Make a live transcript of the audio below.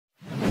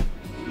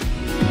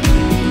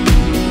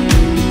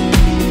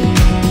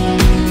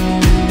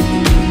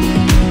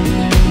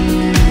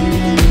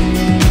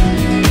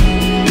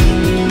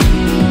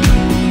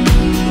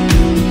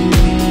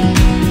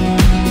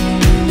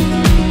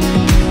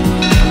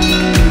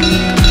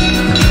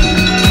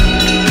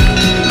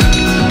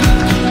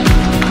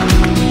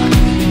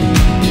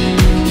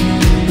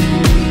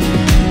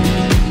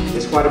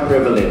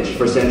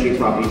for Century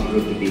Properties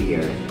Group to be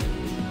here.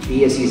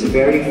 PSC's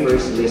very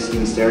first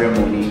listing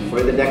ceremony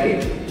for the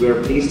decade. We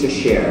are pleased to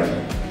share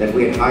that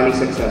we had highly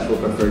successful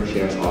preferred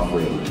shares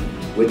offering,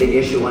 with the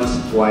issuance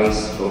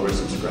twice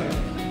oversubscribed.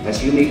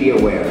 As you may be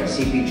aware,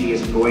 CPG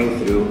is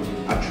going through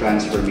a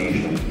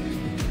transformation.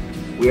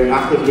 We are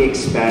actively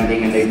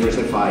expanding and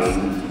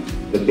diversifying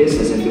the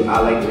business into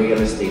allied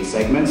real estate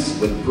segments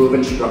with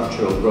proven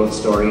structural growth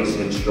stories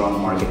and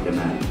strong market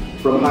demand.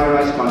 From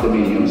high-rise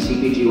condominiums,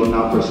 CPG will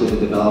now pursue the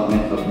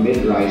development of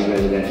mid-rise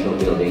residential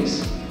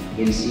buildings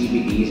in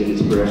CBDs and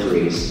its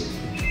peripheries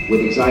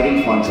with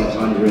exciting concepts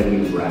under a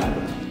new brand.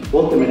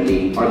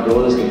 Ultimately, our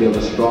goal is to build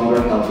a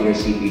stronger, healthier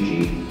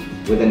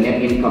CPG with a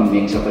net income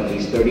mix of at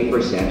least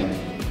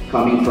 30%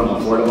 coming from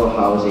affordable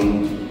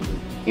housing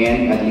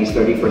and at least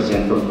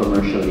 30% from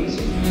commercial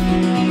leasing.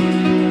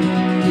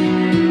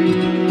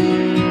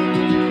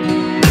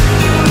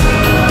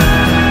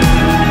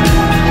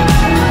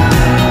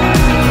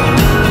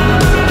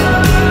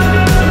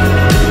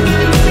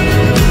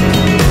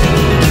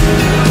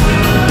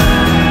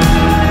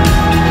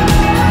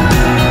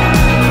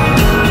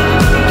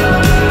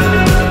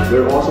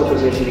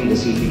 The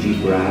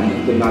CPG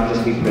brand to not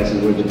just be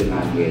present where the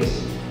demand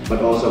is,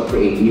 but also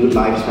create new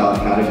lifestyle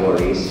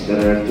categories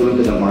that are attuned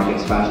to the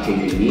market's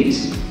fast-changing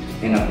needs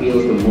and appeal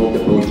to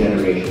multiple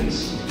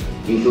generations,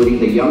 including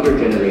the younger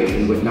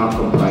generation, which now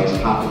comprise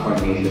half of our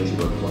nation's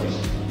workforce.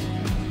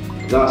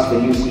 Thus, the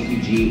new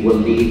CPG will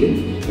lead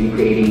in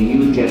creating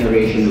new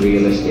generation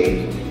real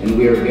estate, and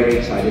we are very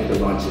excited to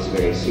launch this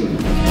very soon.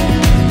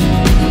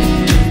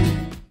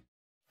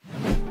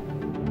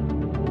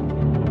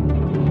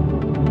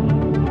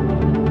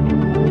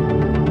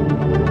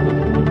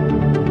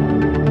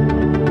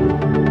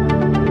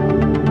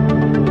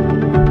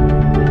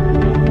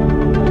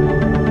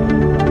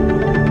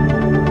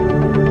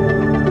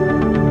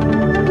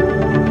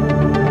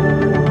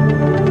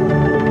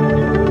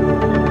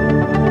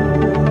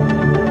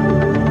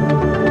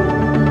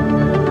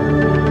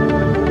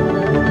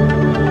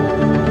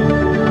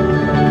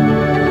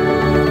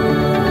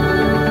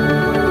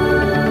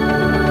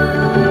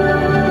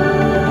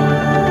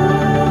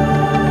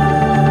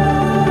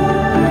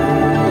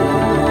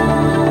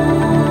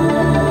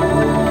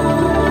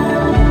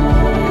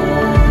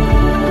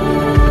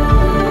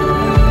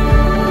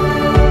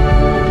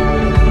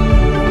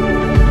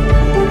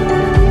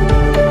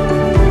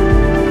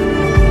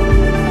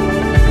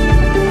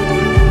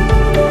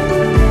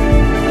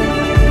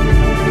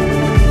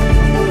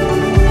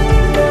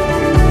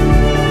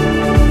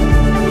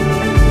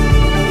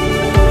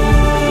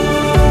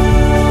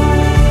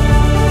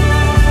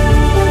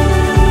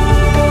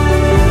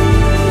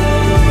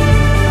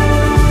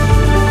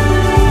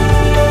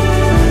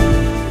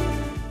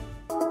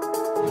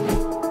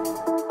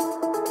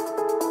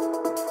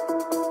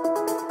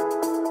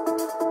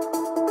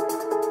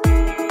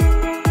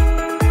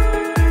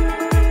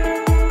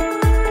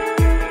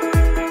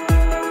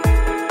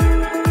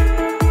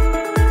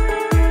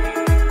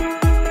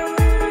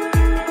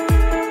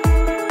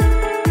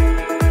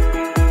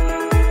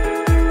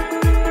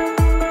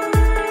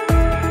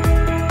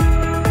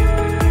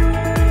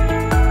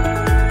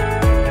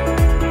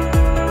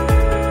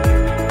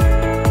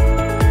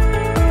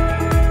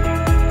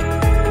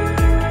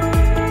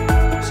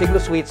 Siglo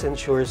Suites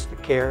ensures the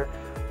care,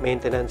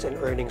 maintenance, and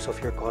earnings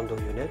of your condo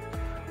unit.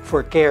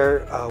 For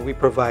care, we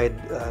provide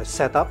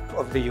setup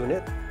of the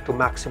unit to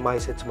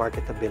maximize its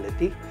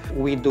marketability.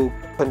 We do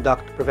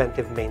conduct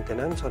preventive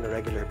maintenance on a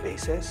regular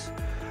basis.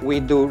 We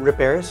do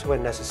repairs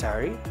when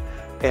necessary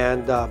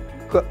and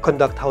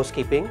conduct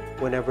housekeeping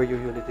whenever your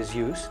unit is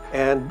used,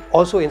 and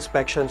also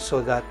inspections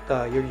so that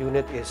your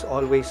unit is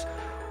always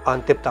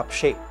on tip-top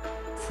shape.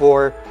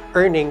 For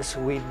earnings,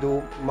 we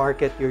do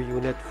market your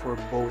unit for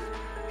both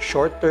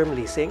short-term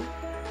leasing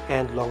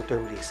and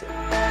long-term leasing.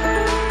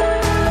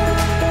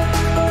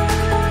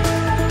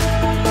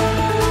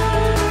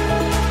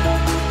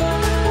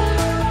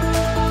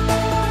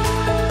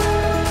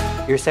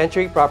 Your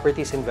Century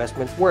Properties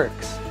investment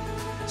works.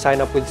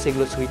 Sign up with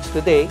Siglo Suites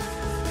today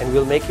and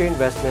we'll make your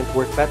investment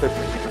work better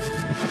for you.